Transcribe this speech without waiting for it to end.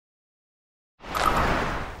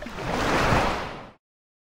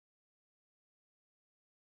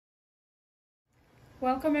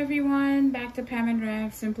Welcome everyone back to Pam and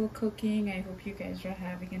Rev Simple Cooking. I hope you guys are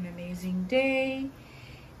having an amazing day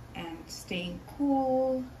and staying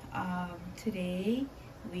cool. Today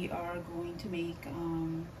we are going to make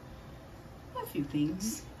a few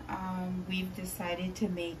things. We've decided to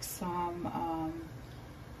make some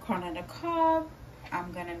corn on the cob.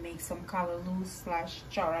 I'm gonna make some kalaloo slash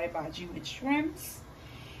charai bhaji with shrimps,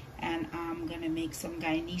 and I'm gonna make some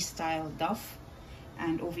Guyanese style duff.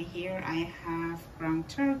 And over here I have ground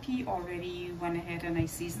turkey. Already went ahead and I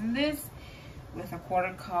seasoned this with a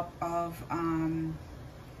 1/4 cup of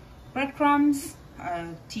breadcrumbs, a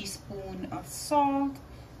teaspoon of salt,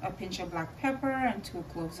 a pinch of black pepper, and 2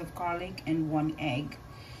 cloves of garlic, and 1 egg.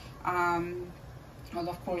 Well,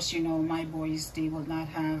 of course, you know, my boys, they will not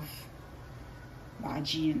have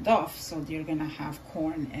bhagi and duff, so they're gonna have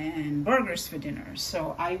corn and burgers for dinner.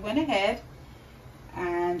 So I went ahead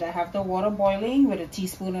and I have the water boiling with a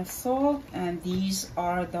teaspoon of salt, and these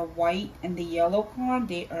are the white and the yellow corn.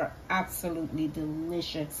 They are absolutely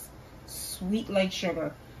delicious, sweet like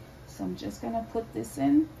sugar. So I'm just gonna put this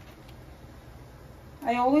in.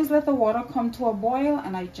 I always let the water come to a boil,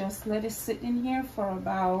 and I just let it sit in here for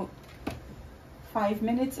about 5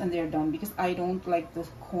 minutes and they're done, because I don't like the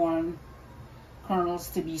corn kernels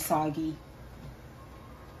to be soggy.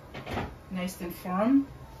 Nice and firm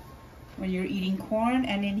when you're eating corn.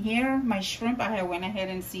 And in here, my shrimp, I went ahead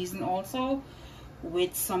and seasoned also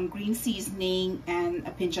with some green seasoning and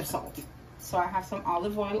a pinch of salt. So I have some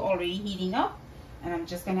olive oil already heating up, and I'm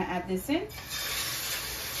just gonna add this in.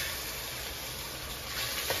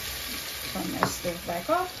 Turn my stove back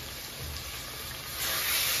up.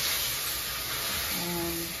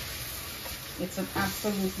 And it's an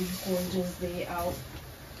absolutely gorgeous day out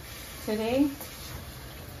today.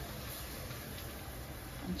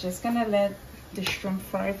 I'm just gonna let the shrimp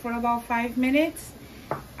fry for about 5 minutes.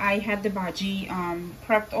 I had the bhaji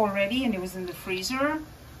prepped already, and it was in the freezer,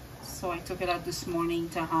 so I took it out this morning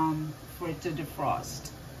to for it to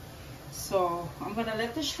defrost. So I'm gonna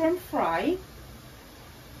let the shrimp fry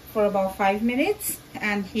for about 5 minutes.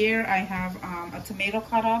 And here I have a tomato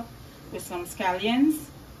cut up with some scallions,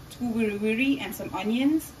 2 wiri wiri, and some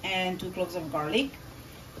onions, and 2 cloves of garlic.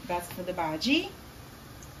 That's for the bhaji.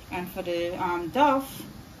 And for the duff,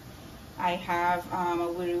 I have a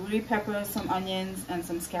wiri wiri pepper, some onions, and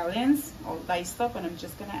some scallions all diced up, and I'm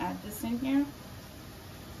just gonna add this in here.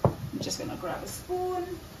 I'm just gonna grab a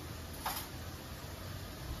spoon.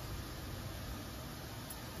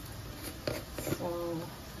 So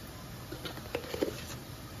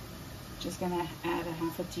just gonna add a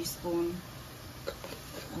 1/2 teaspoon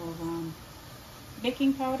of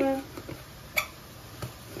baking powder.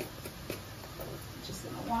 Just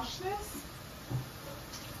gonna wash this.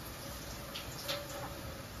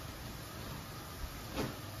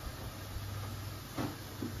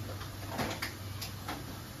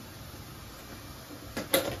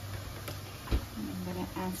 And I'm gonna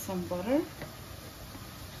add some butter.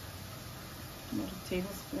 About a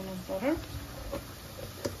tablespoon of butter.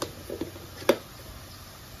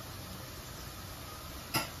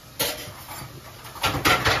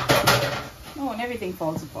 Oh, and everything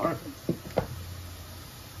falls apart.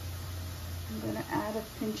 I'm gonna add a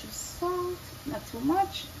pinch of salt, not too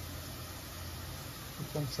much. Put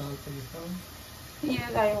some salt on your phone. Yeah,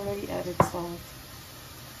 I already added salt.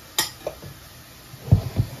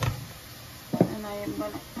 And I am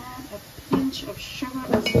gonna add a pinch of sugar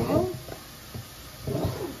as well.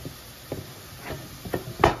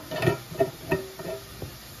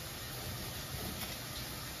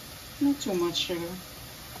 Not too much sugar.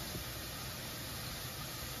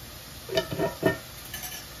 Okay,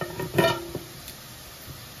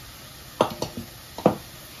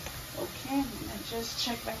 I'm gonna just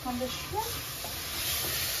check back on the shrimp.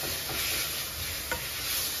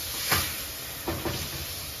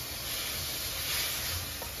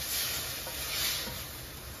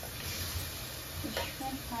 The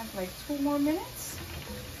shrimp has like 2 more minutes.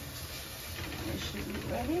 It should be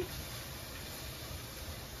ready.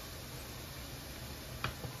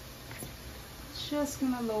 Just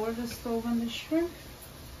gonna lower the stove on the shrimp,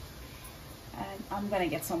 and I'm gonna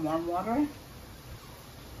get some warm water.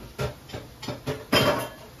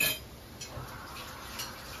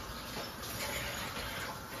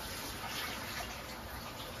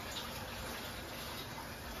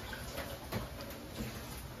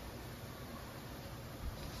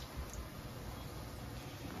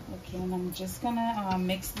 Okay, and I'm just gonna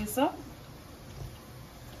mix this up.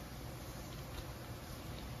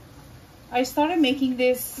 I started making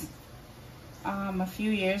this a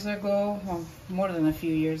few years ago, well, more than a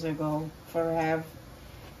few years ago, for Rev.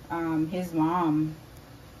 His mom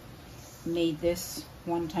made this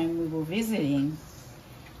one time we were visiting,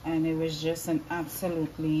 and it was just an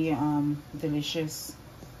absolutely delicious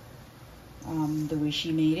the way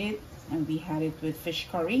she made it. And we had it with fish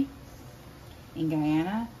curry in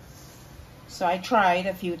Guyana. So I tried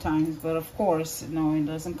a few times, but of course, no, it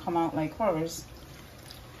doesn't come out like hers.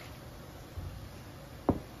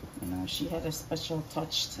 You know, she had a special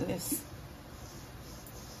touch to this.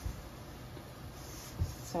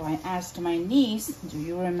 So I asked my niece, do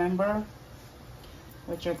you remember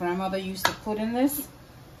what your grandmother used to put in this?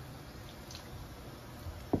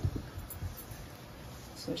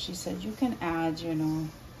 So she said, you can add, you know,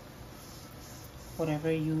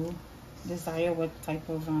 whatever you desire, what type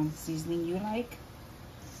of seasoning you like.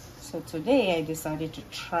 So today I decided to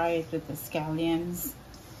try it with the scallions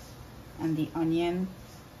and the onion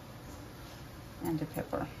and the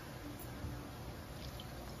pepper.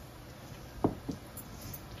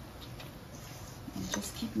 And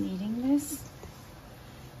just keep kneading this.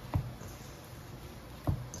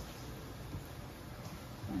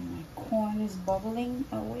 And my corn is bubbling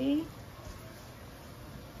away.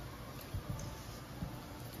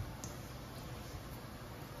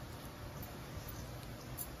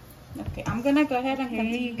 Okay, I'm gonna go ahead and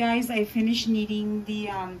continue. You guys, I finished kneading the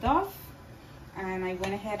Duff, and I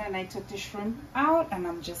went ahead and I took the shrimp out, and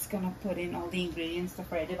I'm just gonna put in all the ingredients to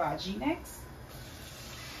fry the bhagi next.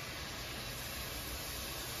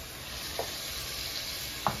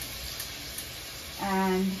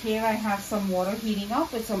 And here I have some water heating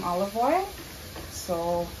up with some olive oil.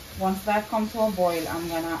 So once that comes to a boil, I'm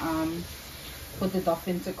gonna put the Duff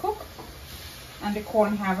in to cook, and the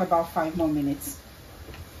corn have about 5 more minutes.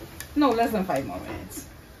 No, less than 5 more minutes.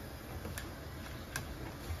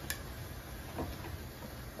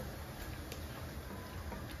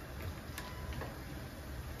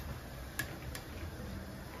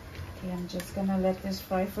 Okay, I'm just gonna let this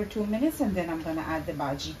fry for 2 minutes, and then I'm gonna add the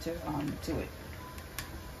bhagi to it.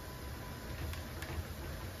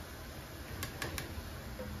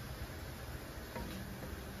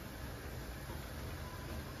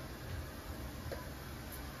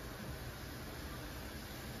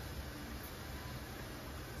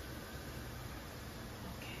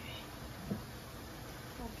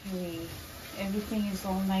 Okay, everything is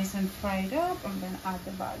all nice and fried up. I'm gonna add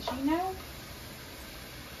the bhagi now.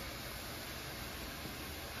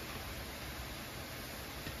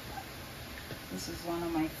 This is one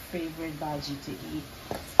of my favorite bhagi to eat.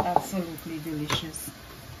 It's absolutely delicious.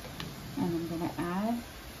 And I'm gonna add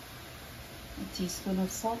a teaspoon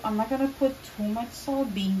of salt. I'm not gonna put too much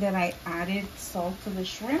salt, being that I added salt to the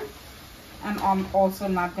shrimp. And I'm also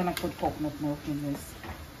not gonna put coconut milk in this.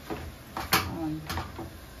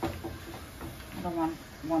 I don't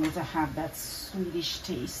want it to have that sweetish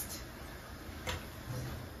taste.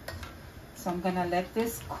 So I'm gonna let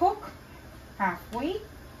this cook halfway,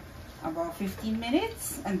 about 15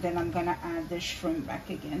 minutes, and then I'm gonna add the shrimp back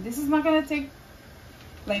again. This is not gonna take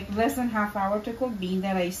like less than half hour to cook, being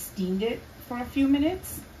that I steamed it for a few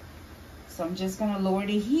minutes. So I'm just gonna lower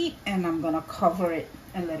the heat, and I'm gonna cover it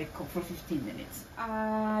and let it cook for 15 minutes.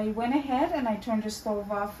 I went ahead and I turned the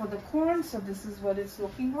stove off for the corn, so this is what it's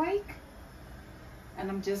looking like. And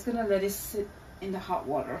I'm just gonna let it sit in the hot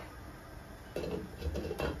water.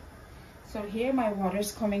 So here my water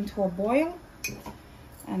is coming to a boil,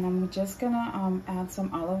 and I'm just gonna add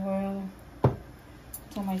some olive oil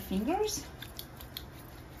to my fingers.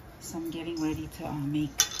 So I'm getting ready to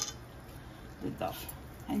make the Duff.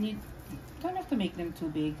 And you don't have to make them too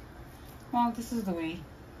big. Well, this is the way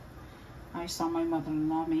I saw my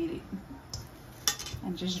mother-in-law made it.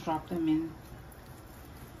 And just drop them in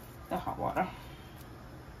the hot water.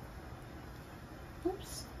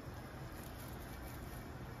 Oops.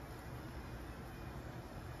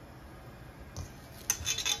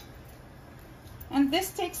 And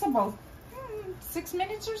this takes about 6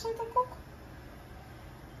 minutes or so to cook.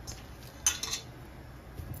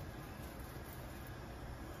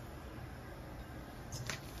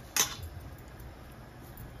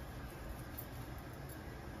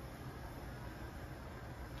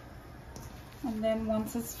 And then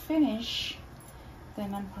once it's finished,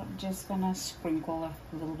 then I'm just gonna sprinkle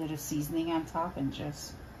a little bit of seasoning on top and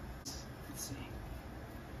just, let's see.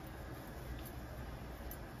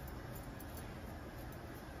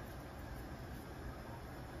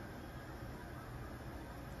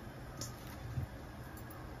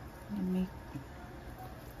 And make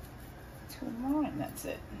 2 more, and that's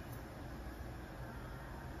it.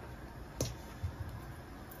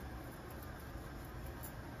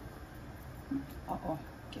 Uh-oh,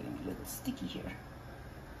 getting a little sticky here.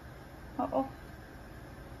 Uh-oh.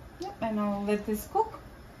 Yep, and I'll let this cook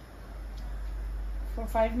for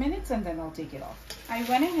 5 minutes and then I'll take it off. I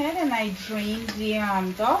went ahead and I drained the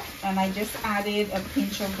duff, and I just added a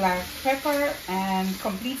pinch of black pepper and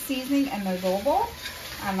complete seasoning and adobo,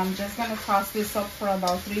 and I'm just gonna toss this up for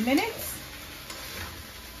about 3 minutes,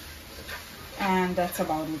 and that's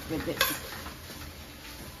about it with this.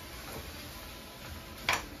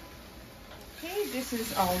 Okay, this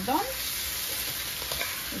is all done.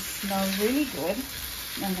 It smells really good,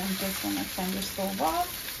 and I'm just gonna turn the stove off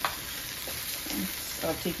and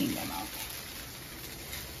start taking them out.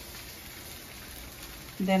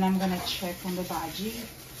 Then I'm gonna check on the bhagi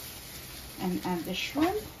and add the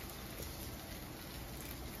shrimp.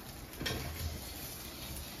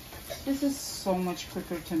 This is so much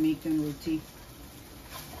quicker to make than roti.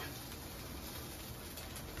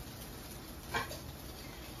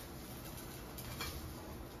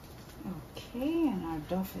 Okay, and our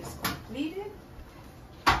duff is completed.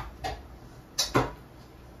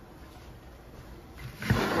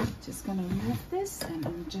 Just gonna remove this, and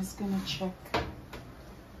I'm just gonna check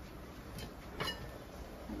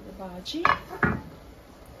the bhagi.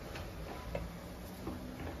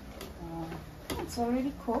 It's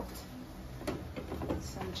already cooked,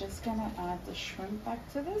 so I'm just gonna add the shrimp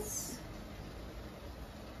back to this.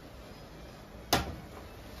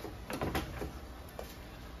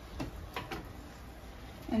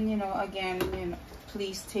 And again,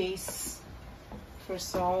 please taste for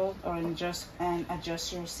salt or adjust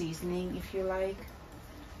your seasoning if you like.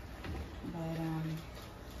 But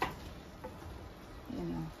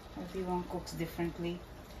everyone cooks differently.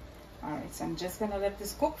 Alright, so I'm just gonna let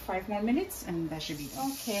this cook 5 more minutes and that should be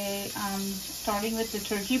done. Okay, starting with the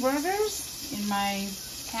turkey burgers. In my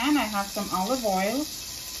pan I have some olive oil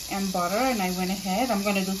and butter, and I went ahead, I'm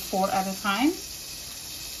gonna do 4 at a time.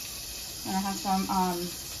 And I have some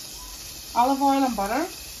olive oil and butter.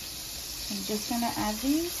 I'm just gonna add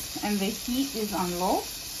these, and the heat is on low.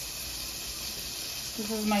 This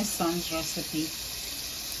is my son's recipe.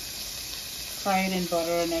 Fry it in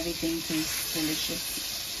butter and everything tastes delicious.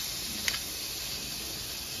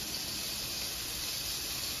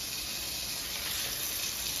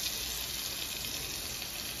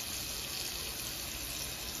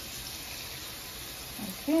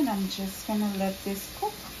 Okay, and I'm just gonna let this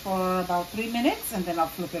cook for about 3 minutes and then I'll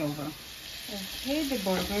flip it over. Okay, the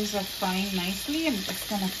burgers are frying nicely. I'm just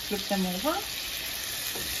gonna flip them over.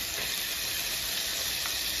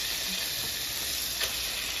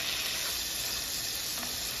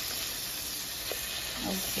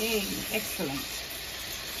 Okay, excellent.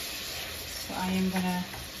 So I am gonna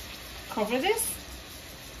cover this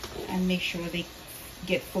and make sure they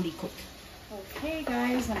get fully cooked. Okay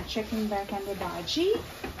guys, I'm checking back on the bhagi,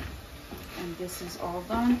 and this is all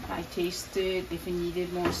done. I tasted if it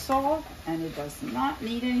needed more salt, and it does not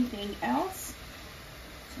need anything else.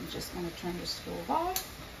 So I'm just gonna turn the stove off.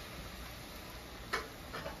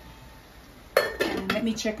 And let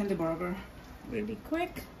me check on the burger really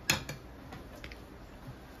quick.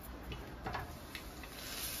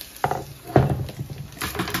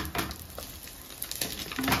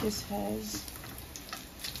 This has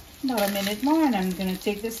about a minute more, and I'm gonna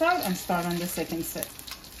take this out and start on the second set.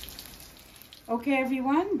 Okay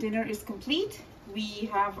everyone, dinner is complete. We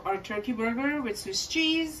have our turkey burger with Swiss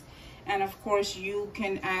cheese, and of course you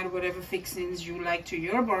can add whatever fixings you like to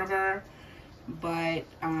your burger, but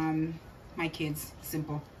my kids,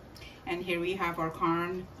 simple. And here we have our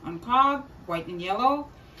corn on cob, white and yellow,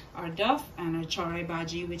 our duff, and our charai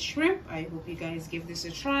bhaji with shrimp. I hope you guys give this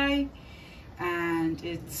a try, and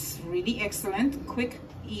it's really excellent, quick,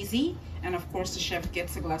 easy, and of course the chef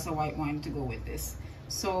gets a glass of white wine to go with this.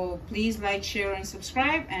 So please like, share, and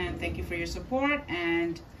subscribe, and thank you for your support,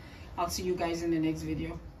 and I'll see you guys in the next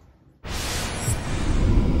video.